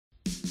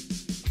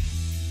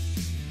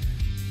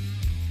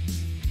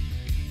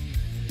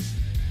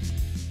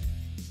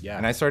Yeah.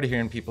 And I started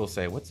hearing people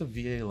say, what's a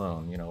VA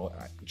loan? You know,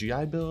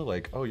 GI Bill?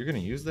 Like, oh, you're going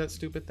to use that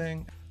stupid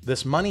thing?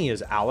 This money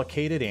is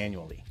allocated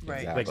annually. Right.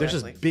 Exactly. Like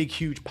there's this big,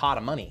 huge pot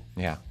of money.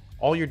 Yeah.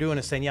 All you're doing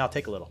is saying, yeah, I'll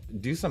take a little.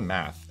 Do some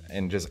math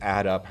and just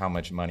add up how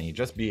much money,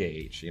 just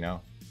BAH, you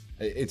know?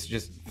 It's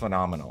just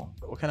phenomenal.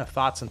 What kind of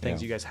thoughts and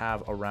things you guys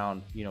have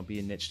around, you know,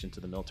 being niched into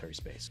the military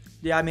space?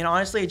 Yeah, I mean,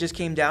 honestly, it just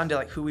came down to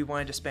like who we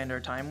wanted to spend our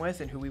time with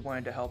and who we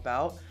wanted to help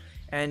out.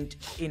 And,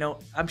 you know,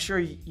 I'm sure,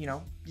 you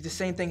know, the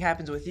same thing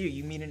happens with you.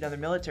 You meet another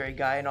military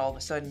guy and all of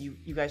a sudden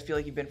you guys feel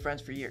like you've been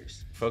friends for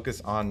years.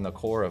 Focus on the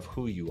core of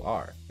who you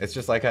are. It's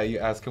just like how you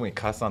ask, can we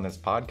cuss on this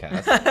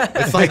podcast?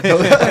 It's like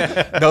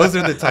those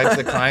are the types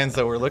of clients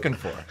that we're looking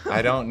for.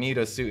 I don't need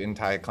a suit and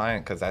tie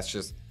client because that's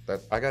just,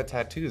 I got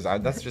tattoos.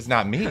 That's just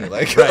not me.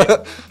 Like,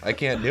 I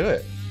can't do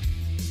it.